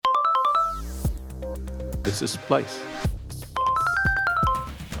This is Splice.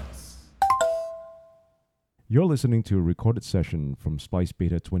 You're listening to a recorded session from Splice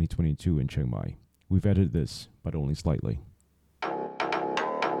Beta 2022 in Chiang Mai. We've edited this, but only slightly. A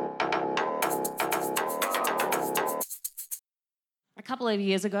couple of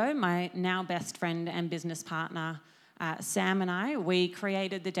years ago, my now best friend and business partner, Sam and I, we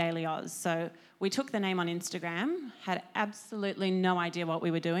created the Daily Oz. So we took the name on Instagram, had absolutely no idea what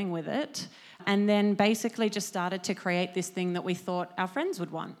we were doing with it, and then basically just started to create this thing that we thought our friends would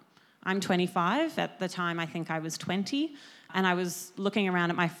want. I'm 25. At the time, I think I was 20, and I was looking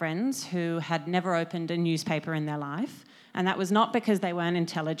around at my friends who had never opened a newspaper in their life. And that was not because they weren't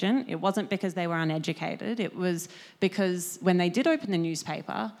intelligent. It wasn't because they were uneducated. It was because when they did open the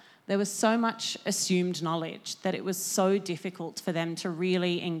newspaper, there was so much assumed knowledge that it was so difficult for them to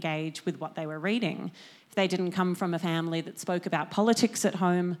really engage with what they were reading. If they didn't come from a family that spoke about politics at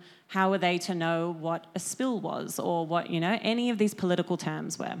home, how were they to know what a spill was or what, any of these political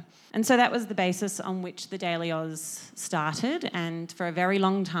terms were? And so that was the basis on which the Daily Oz started. And for a very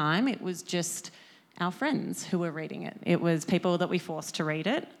long time, it was just our friends who were reading it. It was people that we forced to read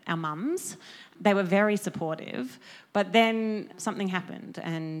it, our mums. They were very supportive, but then something happened,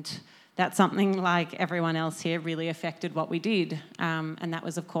 and that something, like everyone else here, really affected what we did, and that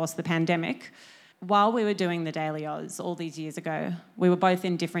was, of course, the pandemic. While we were doing the Daily Oz all these years ago, we were both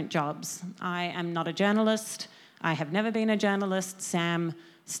in different jobs. I am not a journalist. I have never been a journalist. Sam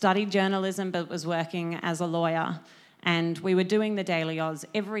studied journalism but was working as a lawyer. And we were doing the Daily Oz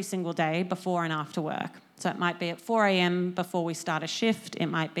every single day before and after work. So it might be at 4 a.m. before we start a shift. It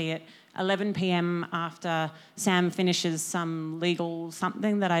might be at 11 p.m. after Sam finishes some legal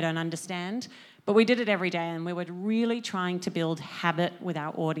something that I don't understand. But we did it every day, and we were really trying to build habit with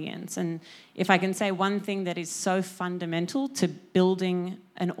our audience. And if I can say one thing that is so fundamental to building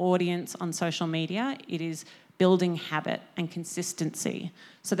an audience on social media, it is building habit and consistency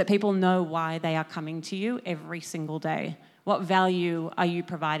so that people know why they are coming to you every single day. What value are you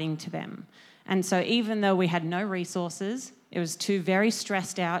providing to them? And so even though we had no resources, it was two very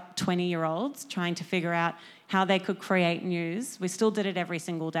stressed out 20-year-olds trying to figure out how they could create news. We still did it every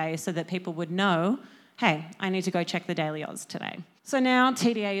single day so that people would know, hey, I need to go check the Daily Oz today. So now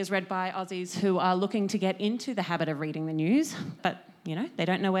TDA is read by Aussies who are looking to get into the habit of reading the news, but they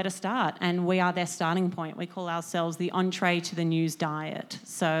don't know where to start, and we are their starting point. We call ourselves the entree to the news diet.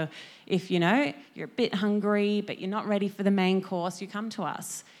 So if, you're a bit hungry, but you're not ready for the main course, you come to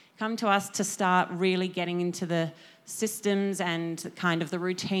us. Come to us to start really getting into the systems and kind of the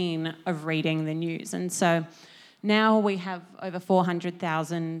routine of reading the news. And so now we have over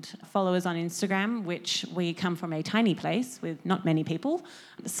 400,000 followers on Instagram, which we come from a tiny place with not many people.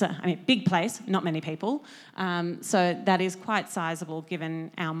 So, big place, not many people. So that is quite sizable given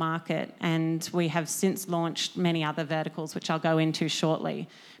our market. And we have since launched many other verticals, which I'll go into shortly.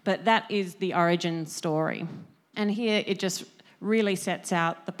 But that is the origin story. And here it just really sets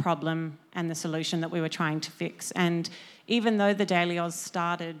out the problem and the solution that we were trying to fix. And even though the Daily Oz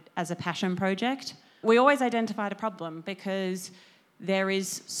started as a passion project, we always identified a problem because there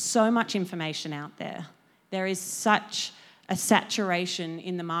is so much information out there. There is such a saturation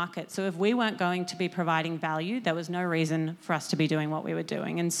in the market. So if we weren't going to be providing value, there was no reason for us to be doing what we were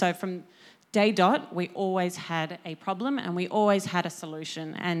doing. And so from day dot, we always had a problem and we always had a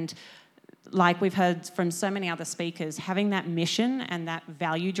solution. And like we've heard from so many other speakers, having that mission and that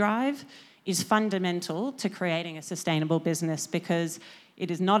value drive is fundamental to creating a sustainable business because it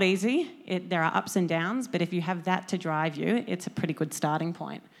is not easy. There are ups and downs, but if you have that to drive you, it's a pretty good starting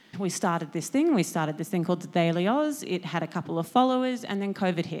point. We started this thing called the Daily Oz. It had a couple of followers, and then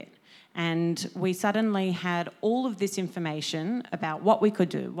COVID hit. And we suddenly had all of this information about what we could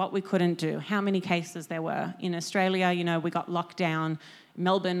do, what we couldn't do, how many cases there were. In Australia, we got locked down.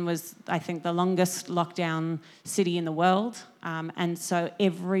 Melbourne was, I think, the longest lockdown city in the world. And so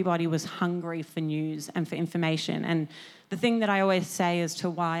everybody was hungry for news and for information. And the thing that I always say as to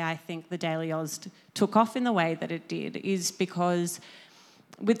why I think the Daily Oz took off in the way that it did is because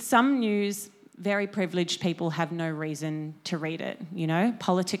with some news, very privileged people have no reason to read it.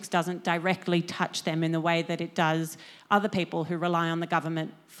 Politics doesn't directly touch them in the way that it does other people who rely on the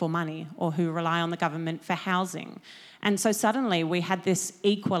government for money or who rely on the government for housing. And so suddenly we had this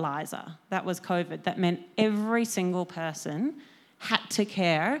equaliser, that was COVID, that meant every single person had to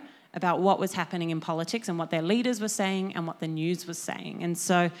care about what was happening in politics and what their leaders were saying and what the news was saying. And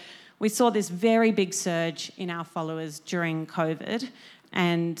so we saw this very big surge in our followers during COVID,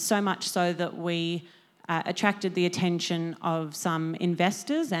 and so much so that we attracted the attention of some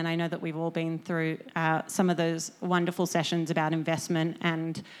investors, and I know that we've all been through some of those wonderful sessions about investment,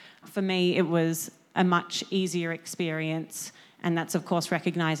 and for me it was a much easier experience. And that's, of course,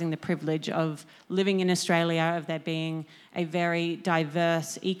 recognising the privilege of living in Australia, of there being a very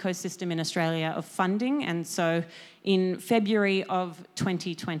diverse ecosystem in Australia of funding. And so in February of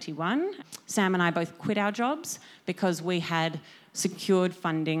 2021, Sam and I both quit our jobs because we had secured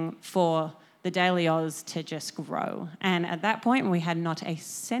funding for the Daily Oz to just grow. And at that point, we had not a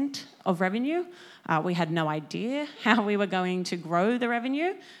cent of revenue. We had no idea how we were going to grow the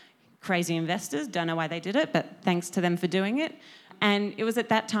revenue. Crazy investors, don't know why they did it, but thanks to them for doing it. And it was at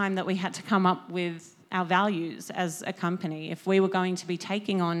that time that we had to come up with our values as a company. If we were going to be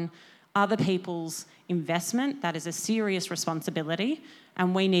taking on other people's investment, that is a serious responsibility,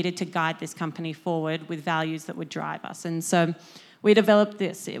 and we needed to guide this company forward with values that would drive us. And so we developed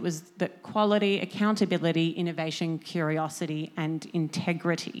this. It was the quality, accountability, innovation, curiosity, and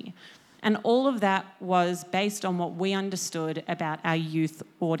integrity. And all of that was based on what we understood about our youth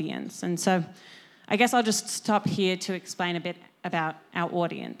audience. And so I guess I'll just stop here to explain a bit about our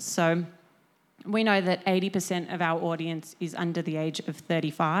audience. So we know that 80% of our audience is under the age of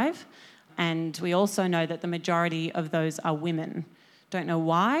 35, and we also know that the majority of those are women. Don't know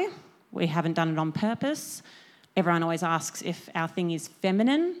why. We haven't done it on purpose. Everyone always asks if our thing is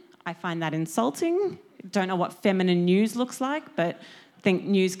feminine. I find that insulting. Don't know what feminine news looks like, but I think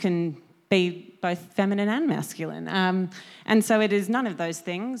news can be both feminine and masculine. And so it is none of those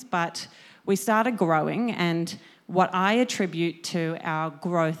things, but we started growing, and what I attribute to our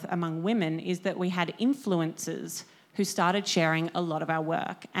growth among women is that we had influencers who started sharing a lot of our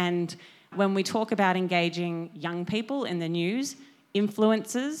work. And when we talk about engaging young people in the news,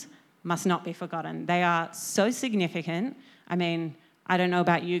 influencers must not be forgotten. They are so significant. I mean, I don't know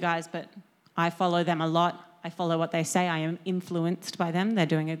about you guys, but I follow them a lot. I follow what they say. I am influenced by them. They're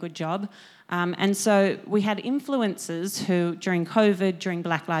doing a good job. And so we had influencers who, during COVID, during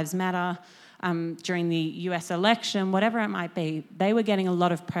Black Lives Matter, during the US election, whatever it might be, they were getting a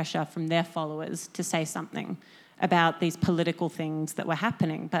lot of pressure from their followers to say something about these political things that were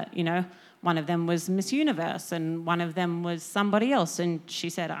happening. But, you know, one of them was Miss Universe and one of them was somebody else. And she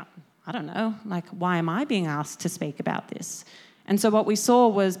said, I don't know, like, why am I being asked to speak about this? And so what we saw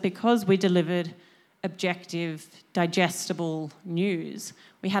was, because we delivered objective, digestible news,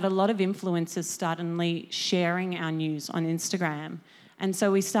 we had a lot of influencers suddenly sharing our news on Instagram. And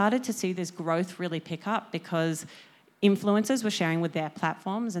so we started to see this growth really pick up, because influencers were sharing with their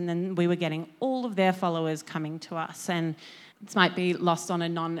platforms, and then we were getting all of their followers coming to us. And this might be lost on a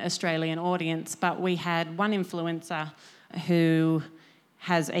non-Australian audience, but we had one influencer who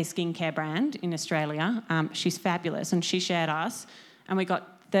has a skincare brand in Australia. She's fabulous, and she shared us, and we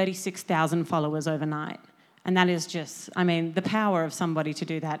got 36,000 followers overnight. And that is just, I mean, the power of somebody to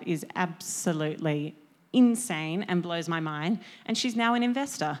do that is absolutely insane and blows my mind. And she's now an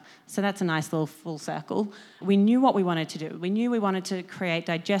investor. So that's a nice little full circle. We knew what we wanted to do. We knew we wanted to create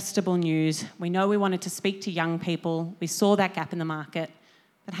digestible news. We know we wanted to speak to young people. We saw that gap in the market.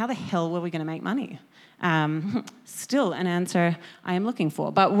 But how the hell were we going to make money? Still an answer I am looking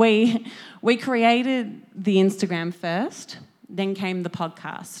for. But we created the Instagram first, then came the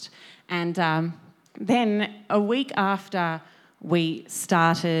podcast. And then a week after we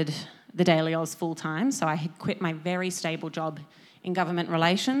started the Daily Oz full-time, so I had quit my very stable job in government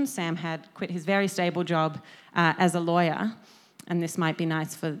relations. Sam had quit his very stable job as a lawyer, and this might be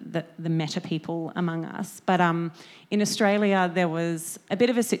nice for the meta people among us. But in Australia, there was a bit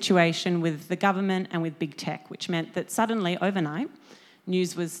of a situation with the government and with big tech, which meant that suddenly, overnight,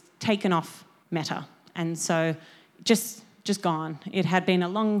 news was taken off Meta. And so just gone. It had been a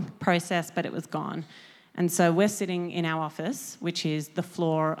long process, but it was gone. And so we're sitting in our office, which is the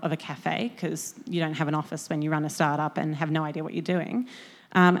floor of a cafe, because you don't have an office when you run a startup and have no idea what you're doing.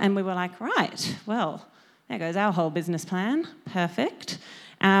 And we were like, right, well, there goes our whole business plan. Perfect.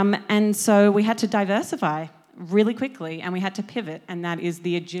 And so we had to diversify really quickly, and we had to pivot. And that is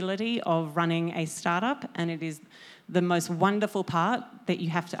the agility of running a startup, and it is the most wonderful part, that you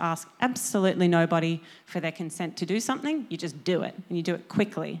have to ask absolutely nobody for their consent to do something. You just do it, and you do it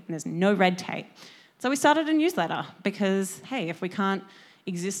quickly, and there's no red tape. So we started a newsletter because, hey, if we can't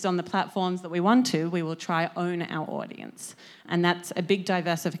exist on the platforms that we want to, we will try own our audience. And that's a big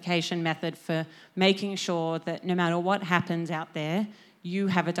diversification method for making sure that no matter what happens out there, you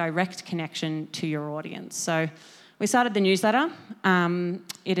have a direct connection to your audience. So we started the newsletter.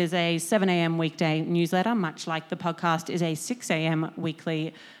 It is a 7 a.m. weekday newsletter, much like the podcast is a 6 a.m.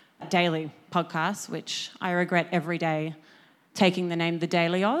 weekly daily podcast, which I regret every day taking the name The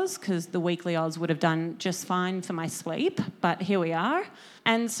Daily Oz, because the Weekly Oz would have done just fine for my sleep, but here we are.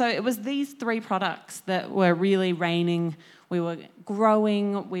 And so it was these three products that were really reigning. We were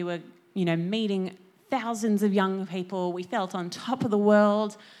growing, we were meeting thousands of young people. We felt on top of the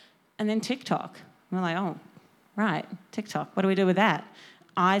world. And then TikTok. We're like, oh, right, TikTok. What do we do with that?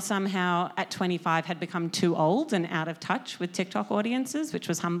 I somehow, at 25, had become too old and out of touch with TikTok audiences, which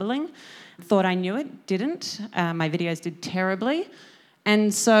was humbling. Thought I knew it, didn't. My videos did terribly.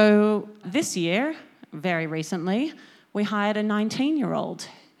 And so this year, very recently, we hired a 19-year-old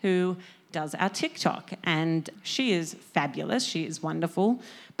who does our TikTok. And she is fabulous. She is wonderful.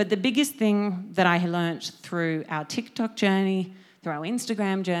 But the biggest thing that I learnt through our TikTok journey, through our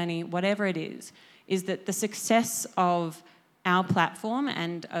Instagram journey, whatever it is that the success of our platform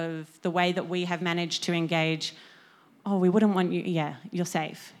and of the way that we have managed to engage, we wouldn't want you, you're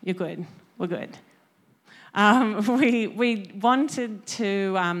safe, you're good, we're good. We wanted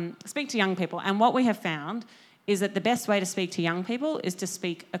to speak to young people, and what we have found is that the best way to speak to young people is to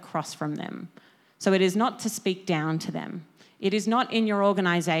speak across from them. So it is not to speak down to them. It is not in your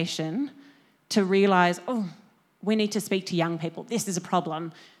organisation to realise, we need to speak to young people. This is a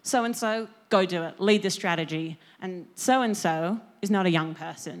problem. So-and-so, go do it. Lead the strategy. And so-and-so is not a young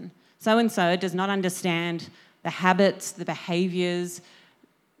person. So-and-so does not understand the habits, the behaviours,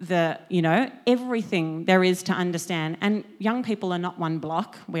 everything there is to understand. And young people are not one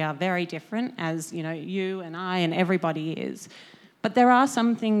block. We are very different, as, you and I and everybody is. But there are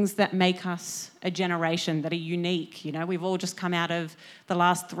some things that make us a generation that are unique. We've all just come out of the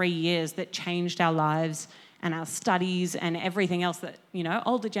last 3 years that changed our lives and our studies and everything else that,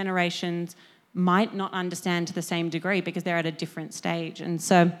 older generations might not understand to the same degree because they're at a different stage. And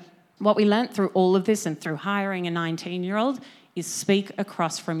so what we learnt through all of this and through hiring a 19-year-old is speak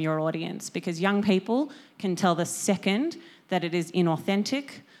across from your audience, because young people can tell the second that it is inauthentic,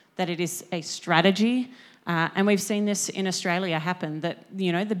 that it is a strategy. And we've seen this in Australia happen, that,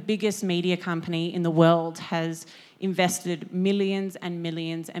 the biggest media company in the world has invested millions and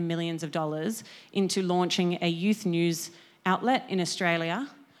millions and millions of dollars into launching a youth news outlet in Australia,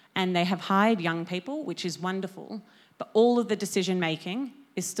 and they have hired young people, which is wonderful, but all of the decision-making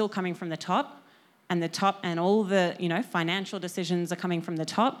is still coming from the top, and all the, financial decisions are coming from the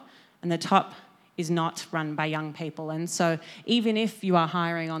top, and the top is not run by young people. And so even if you are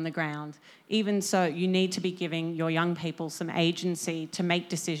hiring on the ground, even so, you need to be giving your young people some agency to make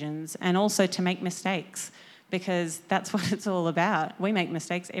decisions and also to make mistakes, because that's what it's all about. We make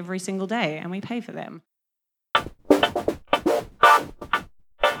mistakes every single day and we pay for them.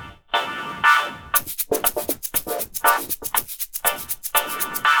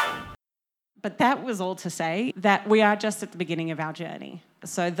 But that was all to say that we are just at the beginning of our journey.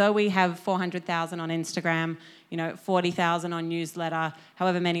 So though we have 400,000 on Instagram, 40,000 on newsletter,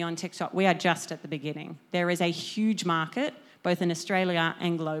 however many on TikTok, we are just at the beginning. There is a huge market, both in Australia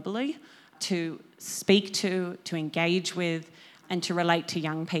and globally, to speak to engage with, and to relate to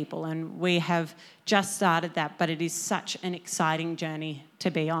young people. And we have just started that, but it is such an exciting journey to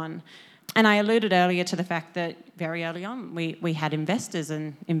be on. And I alluded earlier to the fact that very early on, we had investors,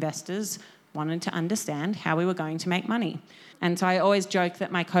 and investors wanted to understand how we were going to make money. And so I always joke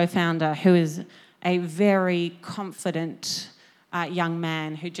that my co-founder, who is a very confident young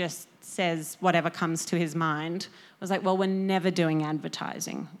man who just says whatever comes to his mind, was like, well, we're never doing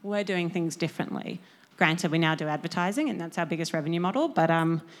advertising. We're doing things differently. Granted, we now do advertising, and that's our biggest revenue model, but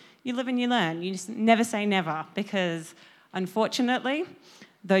you live and you learn. You just never say never, because unfortunately,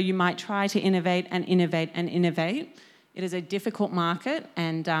 though you might try to innovate and innovate and innovate, it is a difficult market,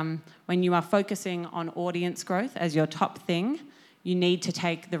 and when you are focusing on audience growth as your top thing, you need to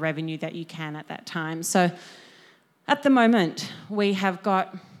take the revenue that you can at that time. So at the moment, we have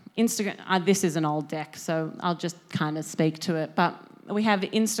got Instagram. This is an old deck, so I'll just kind of speak to it. But we have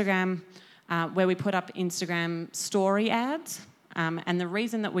Instagram, where we put up Instagram story ads. And the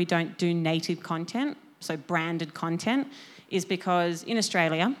reason that we don't do native content, so branded content, is because in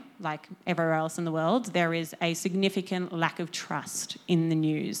Australia, like everywhere else in the world, there is a significant lack of trust in the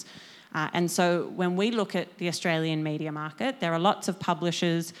news. And so when we look at the Australian media market, there are lots of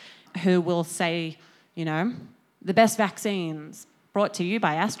publishers who will say, the best vaccines brought to you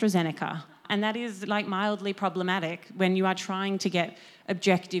by AstraZeneca. And that is like mildly problematic when you are trying to get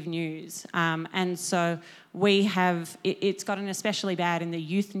objective news. And so we have, it's gotten especially bad in the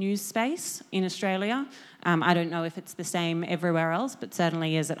youth news space in Australia. I don't know if it's the same everywhere else, but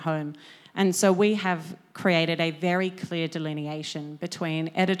certainly is at home. And so we have created a very clear delineation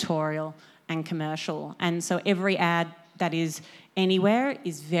between editorial and commercial. And so every ad that is anywhere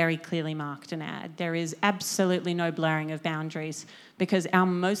is very clearly marked an ad. There is absolutely no blurring of boundaries, because our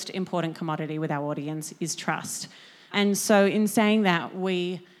most important commodity with our audience is trust. And so in saying that,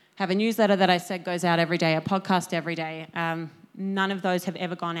 we have a newsletter that I said goes out every day, a podcast every day. None of those have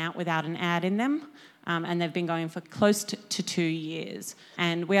ever gone out without an ad in them, and they've been going for close to 2 years.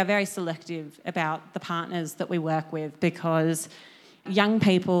 And we are very selective about the partners that we work with because young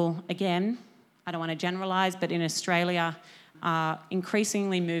people, again, I don't want to generalise, but in Australia are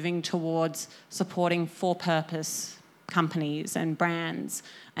increasingly moving towards supporting for-purpose companies and brands.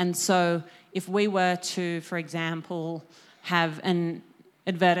 And so if we were to, for example, have an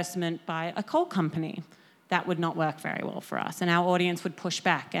advertisement by a coal company, that would not work very well for us, and our audience would push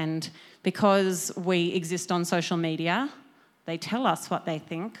back. And because we exist on social media, they tell us what they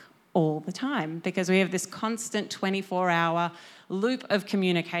think all the time because we have this constant 24-hour loop of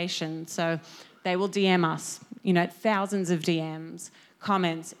communication. So they will DM us, thousands of DMs,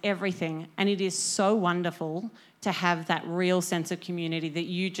 comments, everything. And it is so wonderful to have that real sense of community that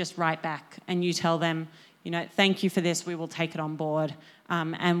you just write back and you tell them, thank you for this, we will take it on board.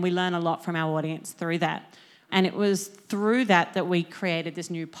 And we learn a lot from our audience through that. And it was through that we created this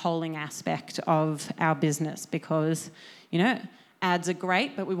new polling aspect of our business because, ads are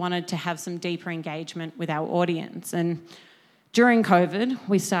great, but we wanted to have some deeper engagement with our audience. And during COVID,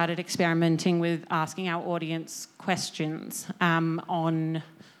 we started experimenting with asking our audience questions on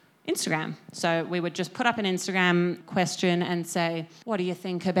Instagram. So we would just put up an Instagram question and say, what do you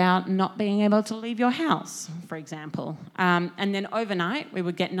think about not being able to leave your house, for example? And then overnight, we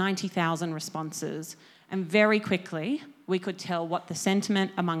would get 90,000 responses. And very quickly, we could tell what the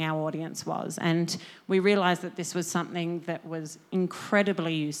sentiment among our audience was. And we realised that this was something that was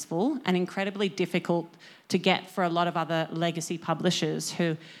incredibly useful and incredibly difficult to get for a lot of other legacy publishers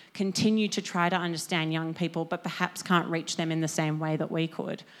who continue to try to understand young people but perhaps can't reach them in the same way that we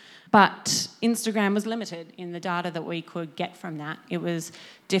could. But Instagram was limited in the data that we could get from that. It was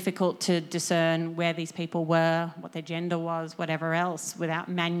difficult to discern where these people were, what their gender was, whatever else, without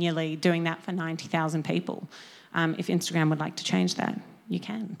manually doing that for 90,000 people. If Instagram would like to change that, you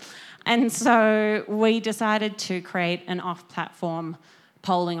can. And so we decided to create an off-platform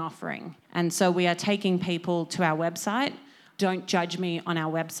polling offering. And so we are taking people to our website. Don't judge me on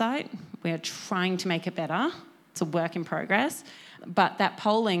our website. We are trying to make it better. It's a work in progress. But that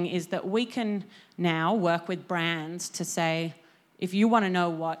polling is that we can now work with brands to say, if you want to know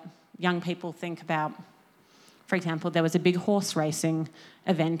what young people think about, for example, there was a big horse racing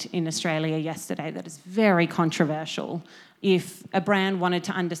event in Australia yesterday that is very controversial. If a brand wanted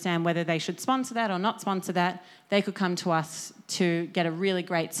to understand whether they should sponsor that or not sponsor that, they could come to us to get a really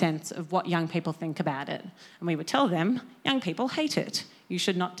great sense of what young people think about it. And we would tell them, young people hate it. You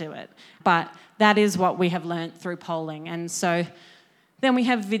should not do it. But that is what we have learnt through polling. And so then we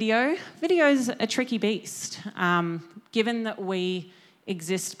have video. Video is a tricky beast. Given that we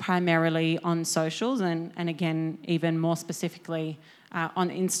exist primarily on socials and again, even more specifically on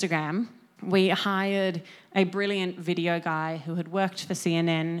Instagram, we hired a brilliant video guy who had worked for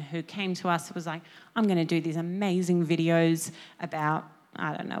CNN who came to us and was like, I'm going to do these amazing videos about,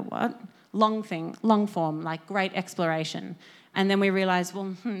 I don't know what, long form, like great exploration. And then we realised,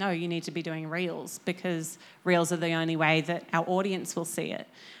 well, no, you need to be doing Reels because Reels are the only way that our audience will see it.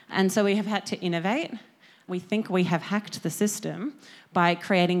 And so we have had to innovate. We think we have hacked the system by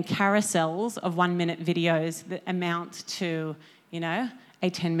creating carousels of 1-minute videos that amount to, a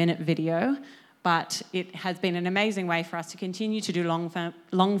 10-minute video. But it has been an amazing way for us to continue to do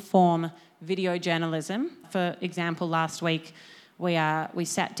long-form video journalism. For example, last week, we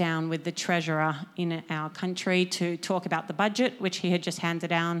sat down with the treasurer in our country to talk about the budget, which he had just handed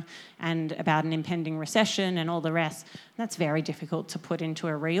down, and about an impending recession and all the rest. That's very difficult to put into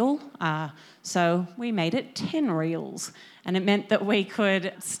a reel. So we made it 10 reels. And it meant that we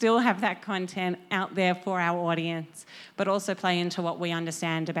could still have that content out there for our audience, but also play into what we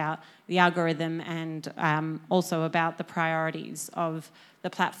understand about the algorithm and also about the priorities of the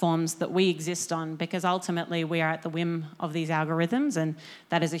platforms that we exist on, because ultimately we are at the whim of these algorithms, and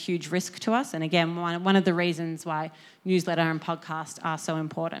that is a huge risk to us. And again, one of the reasons why newsletter and podcast are so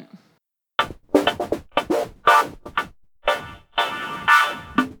important.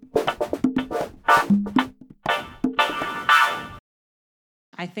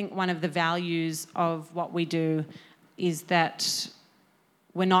 I think one of the values of what we do is that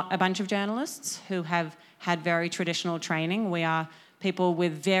we're not a bunch of journalists who have had very traditional training. We are people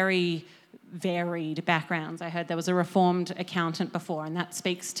with very varied backgrounds. I heard there was a reformed accountant before, and that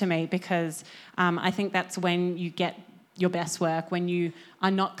speaks to me because I think that's when you get your best work, when you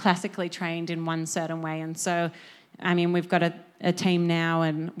are not classically trained in one certain way. And so, we've got a team now,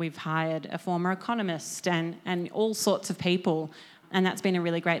 and we've hired a former economist and all sorts of people. And that's been a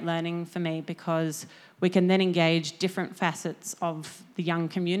really great learning for me because we can then engage different facets of the young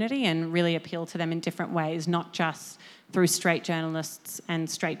community and really appeal to them in different ways, not just through straight journalists and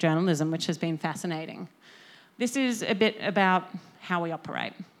straight journalism, which has been fascinating. This is a bit about how we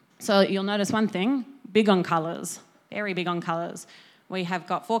operate. So you'll notice one thing, big on colours, very big on colours. We have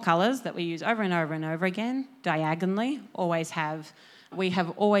got 4 colours that we use over and over and over again, diagonally, always have. We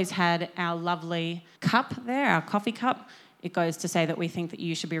have always had our lovely cup there, our coffee cup. It goes to say that we think that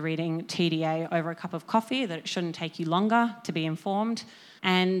you should be reading TDA over a cup of coffee, that it shouldn't take you longer to be informed.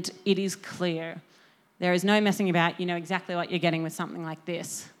 And it is clear. There is no messing about. You know exactly what you're getting with something like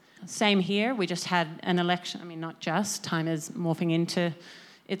this. Same here. We just had an election. I mean, not just. Time is morphing into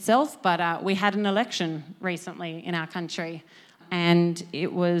itself. But we had an election recently in our country. And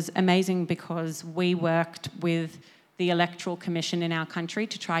it was amazing because we worked with the Electoral Commission in our country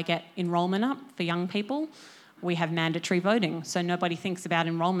to try get enrolment up for young people. We have mandatory voting, so nobody thinks about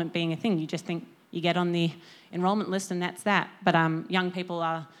enrolment being a thing. You just think you get on the enrolment list and that's that. But young people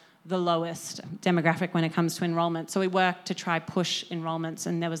are the lowest demographic when it comes to enrolment. So we worked to try push enrolments,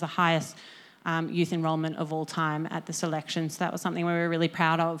 and there was the highest youth enrolment of all time at this election. So that was something we were really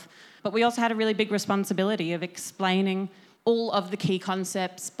proud of. But we also had a really big responsibility of explaining all of the key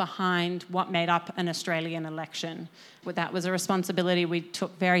concepts behind what made up an Australian election. That was a responsibility we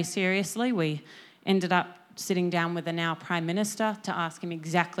took very seriously. We ended up sitting down with the now Prime Minister to ask him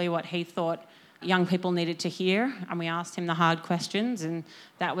exactly what he thought young people needed to hear, and we asked him the hard questions, and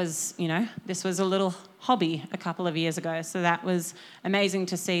that was, this was a little hobby a couple of years ago. So that was amazing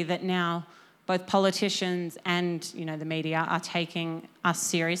to see that now both politicians and the media are taking us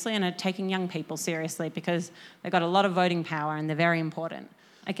seriously and are taking young people seriously, because they've got a lot of voting power and they're very important.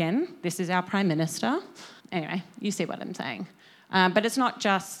 Again, this is our Prime Minister. Anyway, you see what I'm saying. But it's not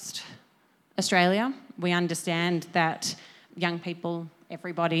just Australia. We understand that young people,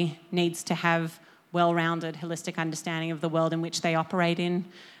 everybody, needs to have well-rounded, holistic understanding of the world in which they operate in,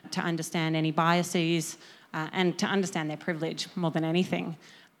 to understand any biases, and to understand their privilege more than anything.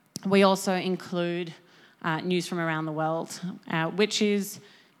 We also include news from around the world, which is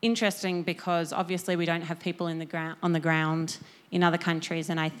interesting because obviously we don't have people on the ground in other countries,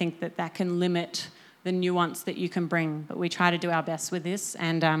 and I think that can limit the nuance that you can bring. But we try to do our best with this,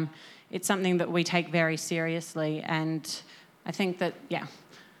 and it's something that we take very seriously. And I think that,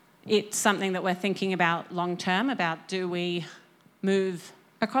 it's something that we're thinking about long term, about do we move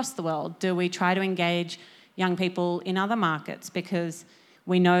across the world? Do we try to engage young people in other markets? Because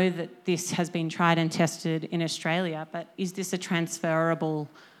we know that this has been tried and tested in Australia, but is this a transferable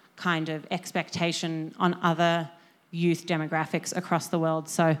kind of expectation on other youth demographics across the world?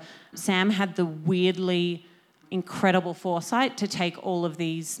 So Sam had the weirdly incredible foresight to take all of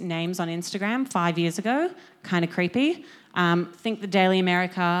these names on Instagram 5 years ago. Kind of creepy. Think the Daily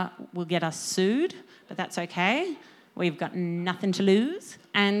America will get us sued, but that's okay. We've got nothing to lose.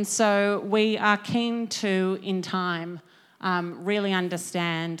 And so we are keen to, in time, really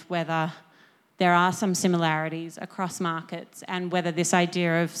understand whether there are some similarities across markets, and whether this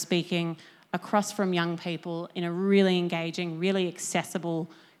idea of speaking across from young people in a really engaging, really accessible,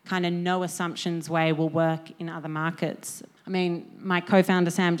 kind of no assumptions way will work in other markets. I mean, my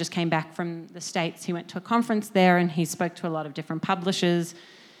co-founder Sam just came back from the States. He went to a conference there and he spoke to a lot of different publishers.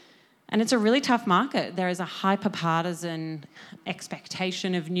 And it's a really tough market. There is a hyper-partisan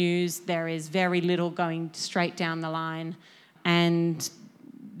expectation of news. There is very little going straight down the line. And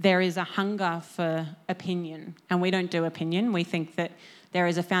there is a hunger for opinion. And we don't do opinion. We think that there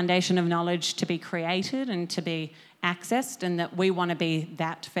is a foundation of knowledge to be created and to be accessed, and that we want to be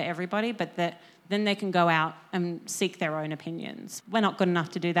that for everybody, but that then they can go out and seek their own opinions. We're not good enough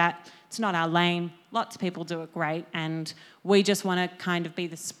to do that. It's not our lane. Lots of people do it great, and we just want to kind of be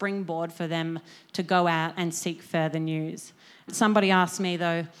the springboard for them to go out and seek further news. Somebody asked me,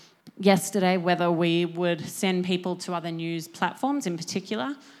 though, yesterday whether we would send people to other news platforms in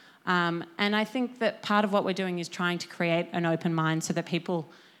particular. And I think that part of what we're doing is trying to create an open mind so that people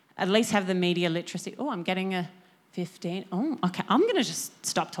at least have the media literacy. Oh, I'm getting a 15. Oh, okay. I'm going to just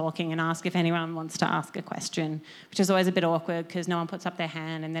stop talking and ask if anyone wants to ask a question, which is always a bit awkward because no one puts up their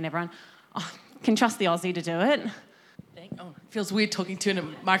hand and then everyone can trust the Aussie to do it. It feels weird talking to a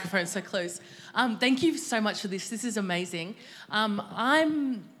microphone so close. Thank you so much for this. This is amazing. I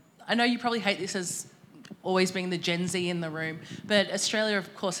know you probably hate this as always being the Gen Z in the room, but Australia,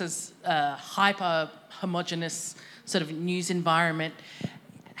 of course, has a hyper-homogenous sort of news environment.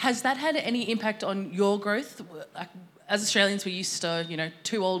 Has that had any impact on your growth? As Australians, we're used to,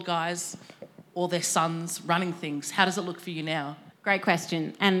 2 old guys or their sons running things. How does it look for you now? Great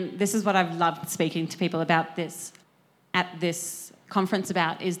question. And this is what I've loved speaking to people about this at this conference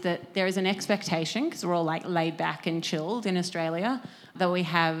about, is that there is an expectation, because we're all laid back and chilled in Australia, that we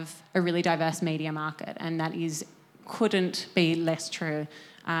have a really diverse media market, and that is couldn't be less true.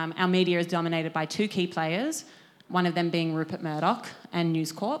 Our media is dominated by two key players, one of them being Rupert Murdoch and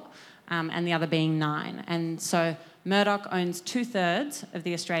News Corp, and the other being Nine. And so Murdoch owns 2/3 of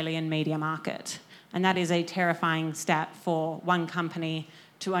the Australian media market. And that is a terrifying stat for one company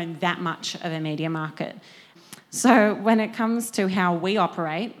to own that much of a media market. So when it comes to how we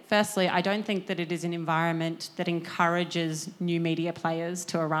operate, firstly, I don't think that it is an environment that encourages new media players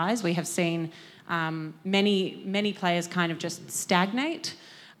to arise. We have seen many players kind of just stagnate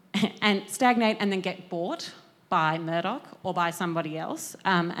and then get bought by Murdoch or by somebody else,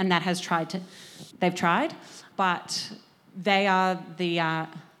 and that they've tried, but they are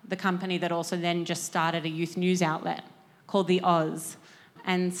the company that also then just started a youth news outlet called The Oz.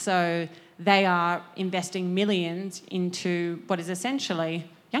 And so they are investing millions into what is essentially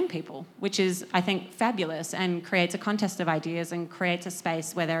young people, which is, I think, fabulous and creates a contest of ideas and creates a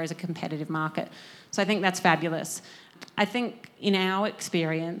space where there is a competitive market. So I think that's fabulous. I think in our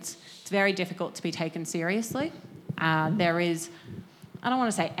experience, it's very difficult to be taken seriously. There is, I don't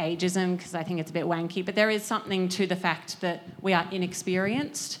want to say ageism because I think it's a bit wanky, but there is something to the fact that we are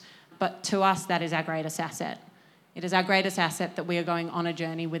inexperienced, but to us that is our greatest asset. It is our greatest asset that we are going on a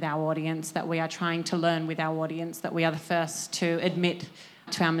journey with our audience, that we are trying to learn with our audience, that we are the first to admit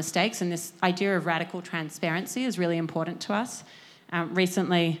to our mistakes. And this idea of radical transparency is really important to us.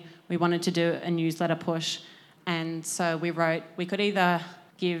 Recently, we wanted to do a newsletter push, and so we wrote, we could either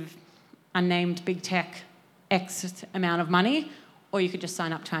give unnamed big tech X amount of money, or you could just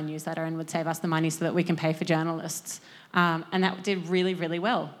sign up to our newsletter and would save us the money so that we can pay for journalists. And that did really, really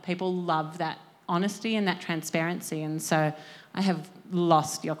well. People love that honesty and that transparency. And so I have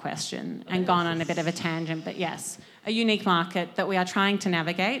lost your question and gone on a bit of a tangent, but yes, a unique market that we are trying to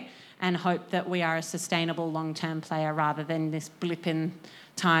navigate and hope that we are a sustainable long-term player rather than this blip in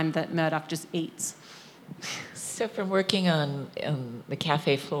time that Murdoch just eats. So from working on the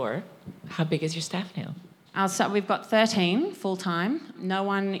cafe floor, how big is your staff now? So we've got 13 full-time. No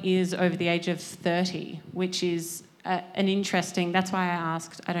one is over the age of 30, which is an interesting... That's why I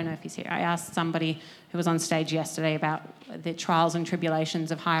asked... I don't know if he's here. I asked somebody who was on stage yesterday about the trials and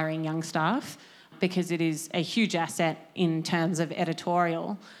tribulations of hiring young staff, because it is a huge asset in terms of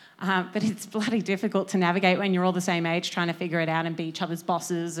editorial. But it's bloody difficult to navigate when you're all the same age trying to figure it out and be each other's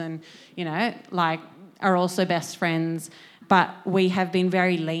bosses and, are also best friends. But we have been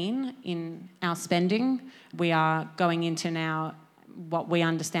very lean in our spending. We are going into now what we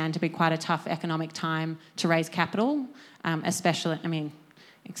understand to be quite a tough economic time to raise capital, especially,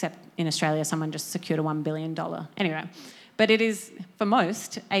 except in Australia, someone just secured a $1 billion. Anyway, but it is, for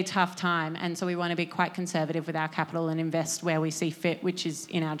most, a tough time, and so we want to be quite conservative with our capital and invest where we see fit, which is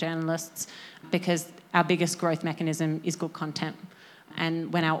in our journalists, because our biggest growth mechanism is good content.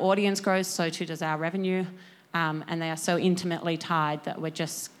 And when our audience grows, so too does our revenue, and they are so intimately tied that we're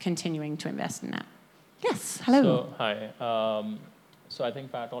just continuing to invest in that. Yes, hello. So, hi. So I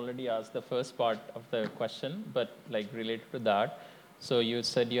think Pat already asked the first part of the question, but related to that. So you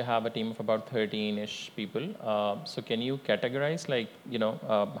said you have a team of about 13-ish people. So can you categorize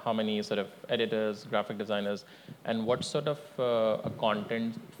how many sort of editors, graphic designers, and what sort of a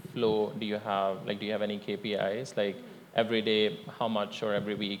content flow do you have? Do you have any KPIs? Every day, how much, or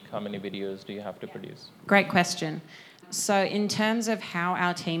every week, how many videos do you have to produce? Great question. So in terms of how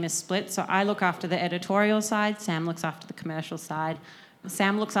our team is split, so I look after the editorial side, Sam looks after the commercial side.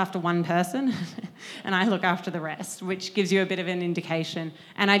 Sam looks after one person and I look after the rest, which gives you a bit of an indication.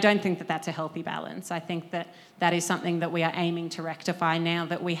 And I don't think that that's a healthy balance. I think that that is something that we are aiming to rectify now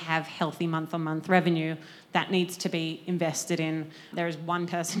that we have healthy month-on-month revenue. That needs to be invested in. There is one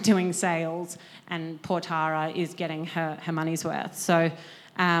person doing sales and poor Tara is getting her money's worth. So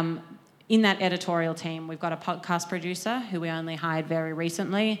in that editorial team, we've got a podcast producer who we only hired very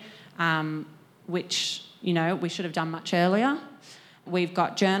recently, which, we should have done much earlier. We've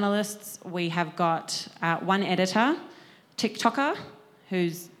got journalists. We have got one editor, TikToker,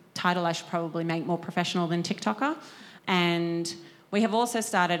 whose title I should probably make more professional than TikToker. And we have also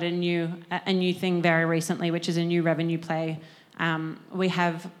started a new thing very recently, which is a new revenue play. We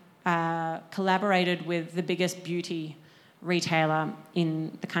have collaborated with the biggest beauty retailer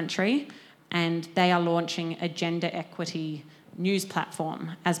in the country, and they are launching a gender equity news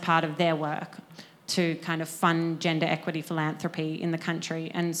platform as part of their work to kind of fund gender equity philanthropy in the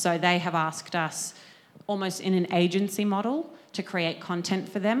country. And so they have asked us, almost in an agency model, to create content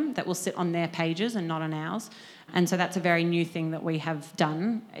for them that will sit on their pages and not on ours. And so that's a very new thing that we have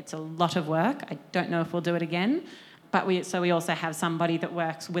done. It's a lot of work. I don't know if we'll do it again. But we also have somebody that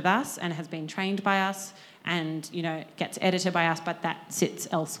works with us and has been trained by us and, gets edited by us, but that sits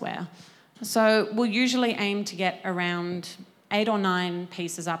elsewhere. So we'll usually aim to get around 8 or 9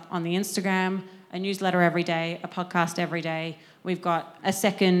 pieces up on the Instagram, a newsletter every day, a podcast every day. We've got a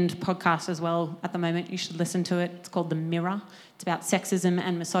second podcast as well at the moment. You should listen to it. It's called The Mirror. It's about sexism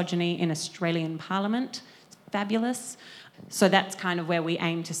and misogyny in Australian Parliament. It's fabulous. So that's kind of where we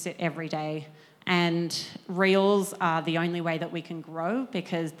aim to sit every day. And Reels are the only way that we can grow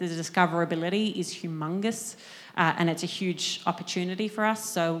because the discoverability is humongous and it's a huge opportunity for us.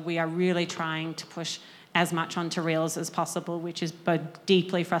 So we are really trying to push as much onto Reels as possible, which is both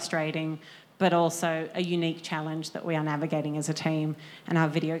deeply frustrating but also a unique challenge that we are navigating as a team, and our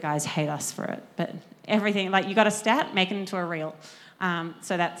video guys hate us for it. But everything, like you got a stat, make it into a reel.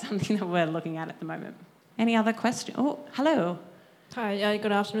 So that's something that we're looking at the moment. Any other questions? Oh, hello. Hi,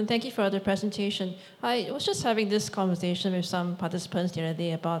 good afternoon. Thank you for the presentation. I was just having this conversation with some participants the other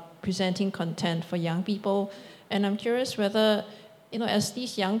day about presenting content for young people, and I'm curious whether, as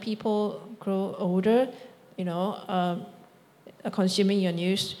these young people grow older, consuming your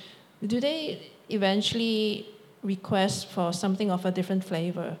news, do they eventually request for something of a different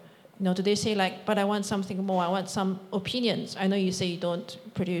flavor? Do they say but I want something more, I want some opinions? I know you say you don't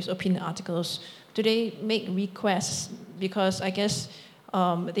produce opinion articles. Do they make requests? Because I guess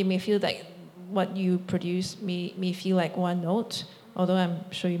they may feel like what you produce may feel like one note, although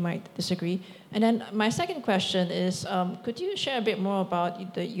I'm sure you might disagree. And then my second question is, could you share a bit more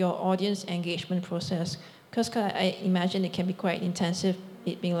about your audience engagement process? Because I imagine it can be quite intensive,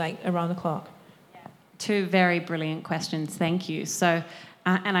 it being around the clock. Yeah. 2 very brilliant questions, thank you. So,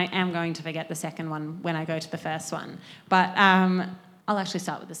 and I am going to forget the second one when I go to the first one. But I'll actually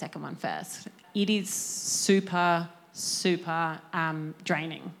start with the second one first. It is super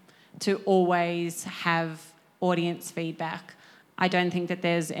draining to always have audience feedback. I don't think that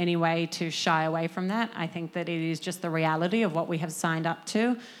there's any way to shy away from that. I think that it is just the reality of what we have signed up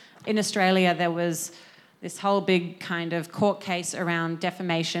to. In Australia, there was this whole big kind of court case around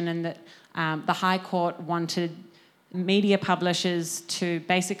defamation, and that the High Court wanted media publishers to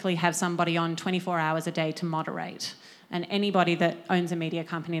basically have somebody on 24 hours a day to moderate. And anybody that owns a media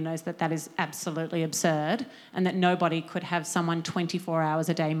company knows that that is absolutely absurd, and that nobody could have someone 24 hours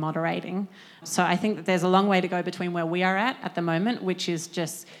a day moderating. So I think that there's a long way to go between where we are at the moment, which is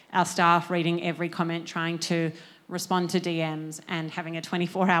just our staff reading every comment, trying to respond to DMs, and having a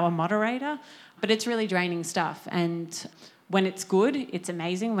 24-hour moderator. But it's really draining stuff. And when it's good, it's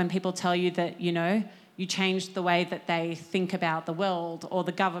amazing. When people tell you that, you changed the way that they think about the world or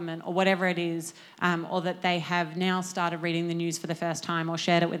the government or whatever it is, or that they have now started reading the news for the first time or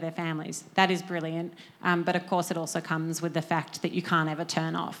shared it with their families. That is brilliant. But of course, it also comes with the fact that you can't ever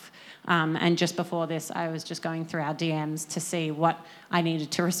turn off. And just before this, I was just going through our DMs to see what I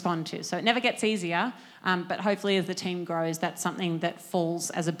needed to respond to. So it never gets easier, but hopefully as the team grows, that's something that falls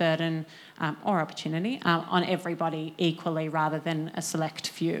as a burden or opportunity on everybody equally rather than a select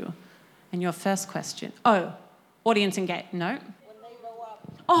few. And your first question. Oh, audience engagement. No? When they grow up.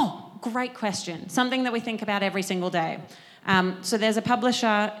 Oh, great question. Something that we think about every single day. So there's a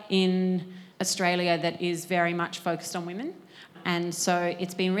publisher in Australia that is very much focused on women. And so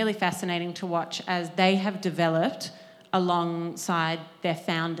it's been really fascinating to watch as they have developed alongside their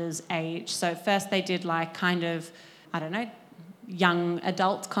founders' age. So first they did young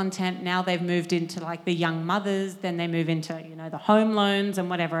adult content. Now they've moved into the young mothers. Then they move into, the home loans and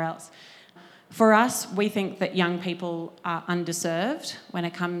whatever else. For us, we think that young people are underserved when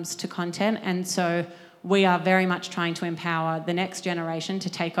it comes to content, and so we are very much trying to empower the next generation to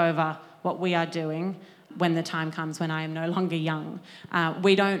take over what we are doing when the time comes when I am no longer young.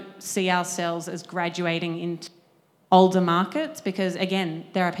 We don't see ourselves as graduating into older markets because, again,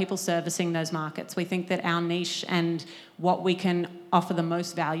 there are people servicing those markets. We think that our niche and what we can offer the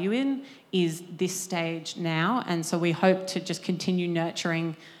most value in is this stage now, and so we hope to just continue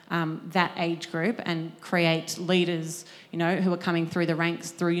nurturing that age group and create leaders, who are coming through the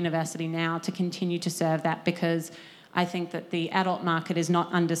ranks through university now to continue to serve that, because I think that the adult market is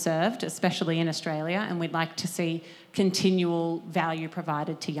not underserved, especially in Australia, and we'd like to see continual value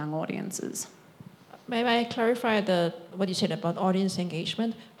provided to young audiences. May I clarify what you said about audience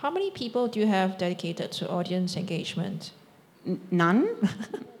engagement? How many people do you have dedicated to audience engagement? None.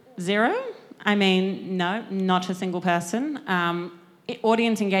 0. No, not a single person.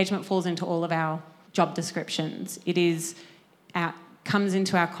 Audience engagement falls into all of our job descriptions. Comes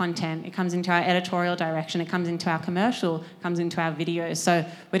into our content, it comes into our editorial direction, it comes into our commercial, it comes into our videos. So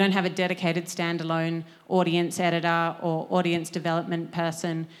we don't have a dedicated standalone audience editor or audience development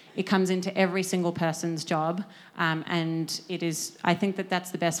person. It comes into every single person's job, and I think that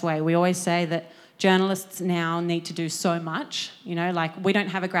that's the best way. We always say that journalists now need to do so much. You know, like we don't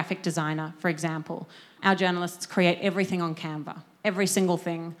have a graphic designer, for example. Our journalists create everything on Canva, every single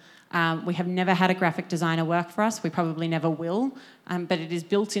thing. We have never had a graphic designer work for us. We probably never will. But it is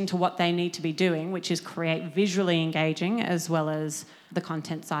built into what they need to be doing, which is create visually engaging as well as the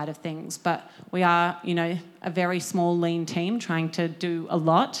content side of things. But we are, you know, a very small, lean team trying to do a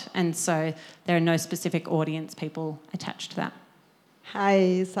lot. And so there are no specific audience people attached to that.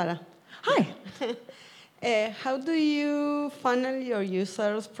 Hi, Sarah. Hi. How do you funnel your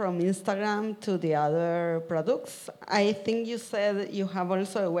users from Instagram to the other products? I think you said you have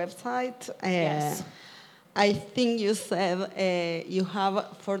also a website. Yes. I think you said you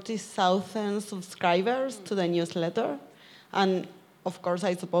have 40,000 subscribers to the newsletter. And of course,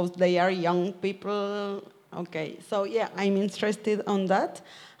 I suppose they are young people. Okay, so yeah, I'm interested on that.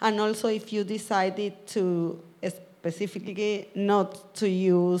 And also if you decided to specifically not to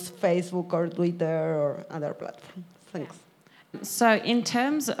use Facebook or Twitter or other platforms. Thanks. So in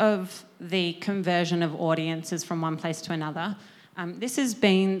terms of the conversion of audiences from one place to another, this has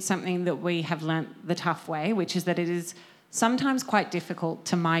been something that we have learnt the tough way, which is that it is sometimes quite difficult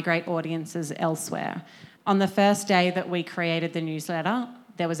to migrate audiences elsewhere. On the first day that we created the newsletter,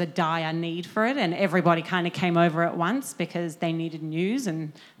 there was a dire need for it, and everybody kind of came over at once because they needed news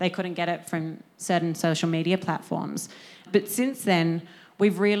and they couldn't get it from certain social media platforms. But since then,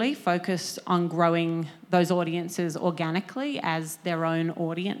 we've really focused on growing those audiences organically as their own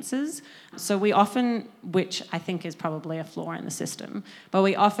audiences. So we often, which I think is probably a flaw in the system, but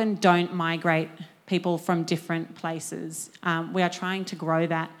we often don't migrate people from different places. We are trying to grow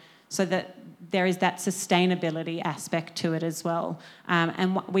that so that there is that sustainability aspect to it as well.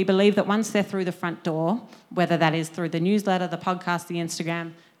 And we believe that once they're through the front door, whether that is through the newsletter, the podcast, the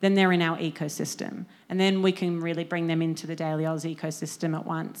Instagram, then they're in our ecosystem. And then we can really bring them into the Daily Oz ecosystem at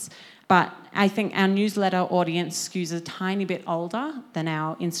once. But I think our newsletter audience skews a tiny bit older than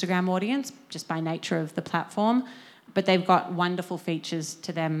our Instagram audience, just by nature of the platform. But they've got wonderful features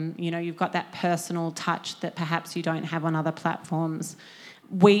to them. You know, you've got that personal touch that perhaps you don't have on other platforms.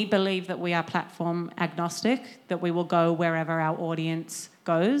 We believe that we are platform agnostic, that we will go wherever our audience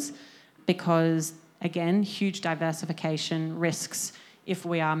goes because, again, huge diversification risks if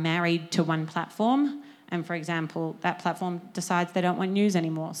we are married to one platform and, for example, that platform decides they don't want news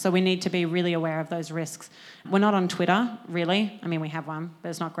anymore. So we need to be really aware of those risks. We're not on Twitter, really. I mean, we have one, but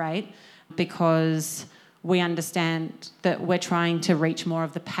it's not great because we understand that we're trying to reach more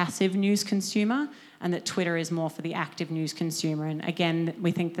of the passive news consumer and that Twitter is more for the active news consumer. And again,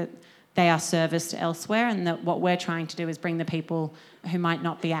 we think that they are serviced elsewhere and that what we're trying to do is bring the people who might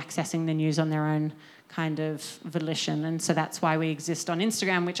not be accessing the news on their own kind of volition. And so that's why we exist on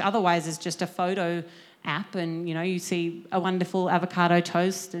Instagram, which otherwise is just a photo app. And, you know, you see a wonderful avocado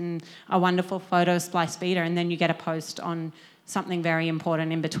toast and a wonderful photo splice beater, and then you get a post on something very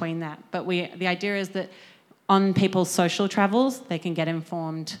important in between that. But the idea is that on people's social travels, they can get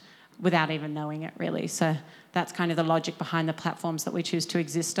informed without even knowing it, really. So that's kind of the logic behind the platforms that we choose to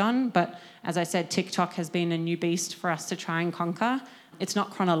exist on. But as I said, TikTok has been a new beast for us to try and conquer. It's not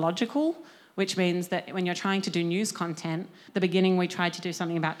chronological, which means that when you're trying to do news content, at the beginning we tried to do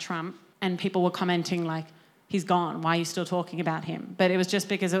something about Trump and people were commenting like, he's gone, why are you still talking about him? But it was just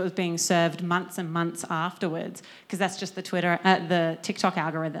because it was being served months and months afterwards, because that's just the TikTok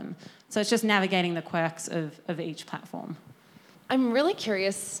algorithm. So it's just navigating the quirks of each platform. I'm really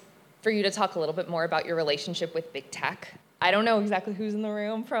curious for you to talk a little bit more about your relationship with big tech. I don't know exactly who's in the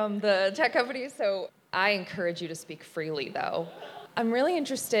room from the tech companies, so I encourage you to speak freely, though. I'm really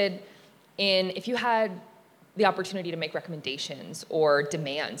interested in if you had the opportunity to make recommendations or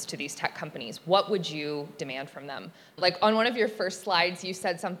demands to these tech companies, what would you demand from them? Like on one of your first slides, you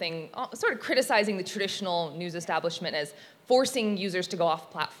said something sort of criticizing the traditional news establishment as forcing users to go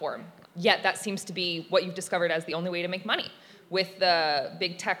off platform. Yet that seems to be what you've discovered as the only way to make money, with the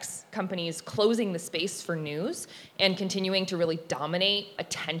big tech companies closing the space for news and continuing to really dominate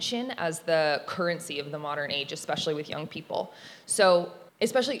attention as the currency of the modern age, especially with young people. So,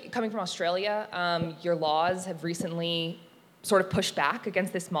 especially coming from Australia, your laws have recently sort of pushed back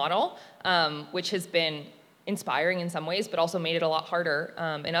against this model, which has been inspiring in some ways, but also made it a lot harder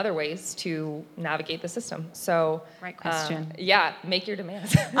in other ways to navigate the system. So, great question. Yeah, make your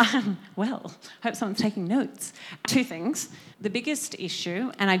demands. Well, hope someone's taking notes. Two things. The biggest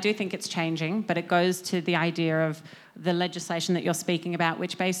issue, and I do think it's changing, but it goes to the idea of the legislation that you're speaking about,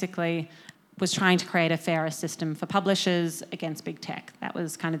 which basically was trying to create a fairer system for publishers against big tech. That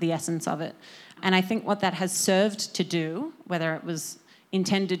was kind of the essence of it. And I think what that has served to do, whether it was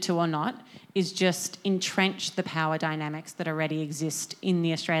intended to or not, is just entrench the power dynamics that already exist in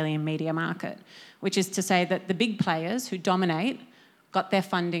the Australian media market, which is to say that the big players who dominate got their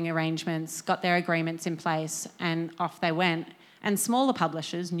funding arrangements, got their agreements in place, and off they went. And smaller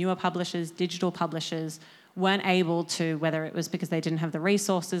publishers, newer publishers, digital publishers, weren't able to, whether it was because they didn't have the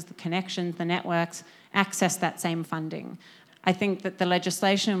resources, the connections, the networks, access that same funding. I think that the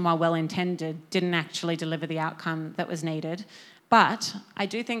legislation, while well-intended, didn't actually deliver the outcome that was needed. But I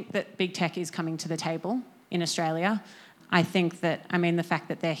do think that big tech is coming to the table in Australia. I think that, the fact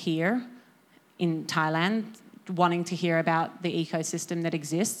that they're here in Thailand, wanting to hear about the ecosystem that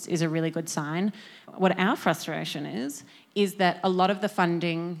exists is a really good sign. What our frustration is that a lot of the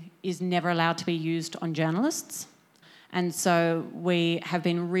funding is never allowed to be used on journalists. And so we have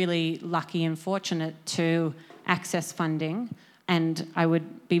been really lucky and fortunate to access funding, and I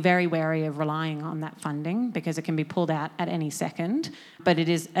would be very wary of relying on that funding because it can be pulled out at any second, but it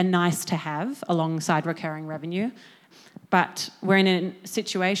is a nice to have alongside recurring revenue. But we're in a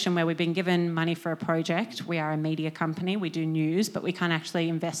situation where we've been given money for a project. We are a media company, we do news, but we can't actually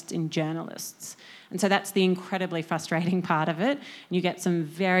invest in journalists. And so that's the incredibly frustrating part of it. You get some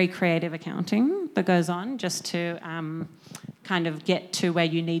very creative accounting that goes on just to kind of get to where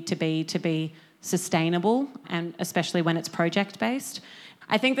you need to be sustainable, and especially when it's project-based.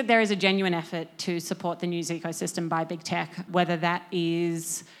 I think that there is a genuine effort to support the news ecosystem by big tech, whether that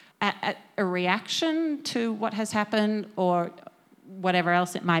is a reaction to what has happened or whatever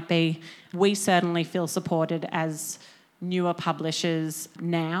else it might be. We certainly feel supported as newer publishers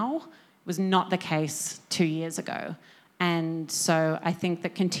now. It was not the case 2 years ago. And so I think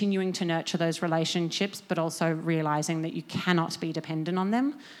that continuing to nurture those relationships, but also realising that you cannot be dependent on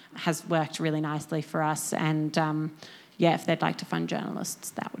them, has worked really nicely for us. And if they'd like to fund journalists,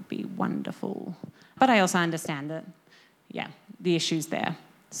 that would be wonderful. But I also understand that, the issue's there.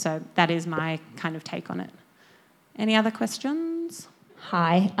 So that is my kind of take on it. Any other questions?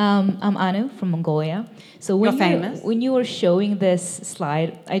 Hi, I'm Anu from Mongolia. So when you were showing this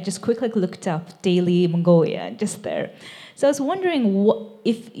slide, I just quickly looked up Daily Mongolia just there. So I was wondering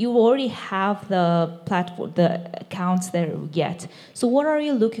if you already have the platform, the accounts there yet. So what are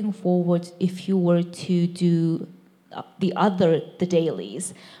you looking forward if you were to do the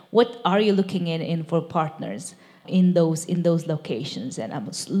dailies? What are you looking in for partners in those locations? And I'm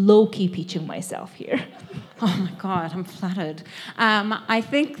low-key pitching myself here. Oh my God, I'm flattered. I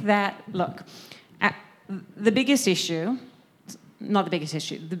think that, look, the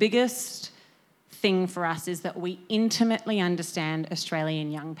biggest thing for us is that we intimately understand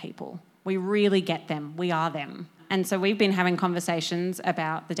Australian young people. We really get them. We are them. And so we've been having conversations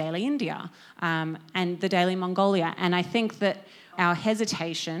about the Daily India and the Daily Mongolia. And I think that our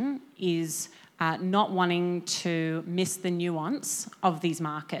hesitation is not wanting to miss the nuance of these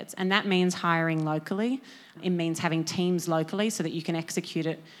markets. And that means hiring locally. It means having teams locally so that you can execute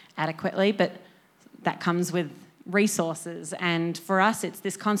it adequately. But that comes with resources. And for us, it's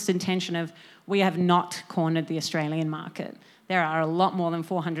this constant tension of we have not cornered the Australian market. There are a lot more than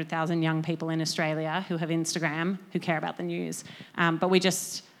 400,000 young people in Australia who have Instagram, who care about the news. But we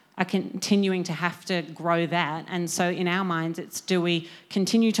just are continuing to have to grow that. And so in our minds, it's do we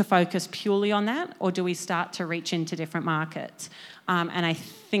continue to focus purely on that, or do we start to reach into different markets? And I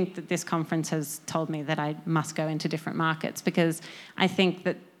think that this conference has told me that I must go into different markets, because I think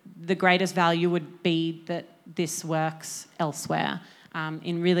that the greatest value would be that this works elsewhere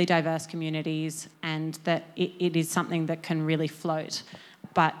in really diverse communities, and that it is something that can really float.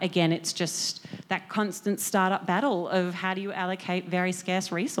 But again, it's just that constant startup battle of how do you allocate very scarce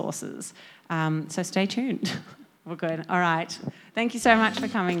resources. So stay tuned. We're good. All right. Thank you so much for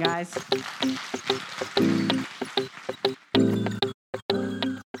coming, guys.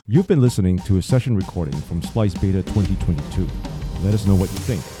 You've been listening to a session recording from Splice Beta 2022. Let us know what you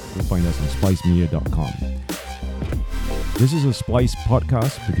think. You'll find us on splicemedia.com. This is a Splice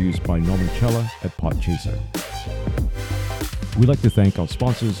podcast produced by Norman Chella at Podchaser. We'd like to thank our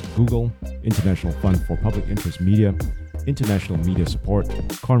sponsors, Google, International Fund for Public Interest Media, International Media Support,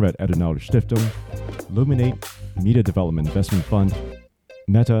 Konrad Adenauer Stiftung, Luminate, Media Development Investment Fund,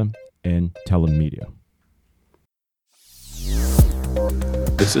 Meta, and Telem Media.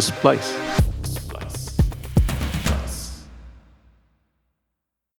 This is Splice.